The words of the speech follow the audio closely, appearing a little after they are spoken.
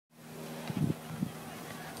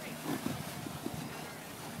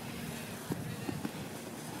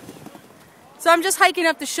So I'm just hiking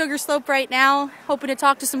up the Sugar Slope right now, hoping to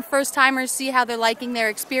talk to some first-timers, see how they're liking their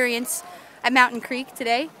experience at Mountain Creek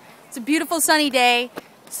today. It's a beautiful sunny day.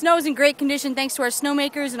 Snow's in great condition thanks to our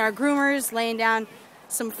snowmakers and our groomers laying down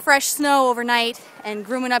some fresh snow overnight and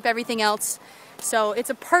grooming up everything else. So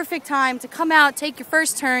it's a perfect time to come out, take your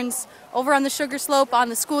first turns over on the Sugar Slope on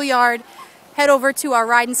the schoolyard, head over to our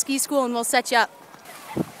ride and ski school and we'll set you up.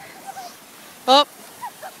 Oh.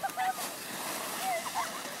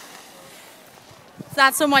 It's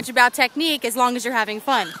not so much about technique as long as you're having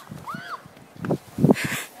fun.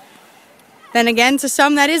 Then again, to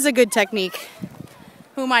some that is a good technique.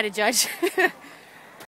 Who am I to judge?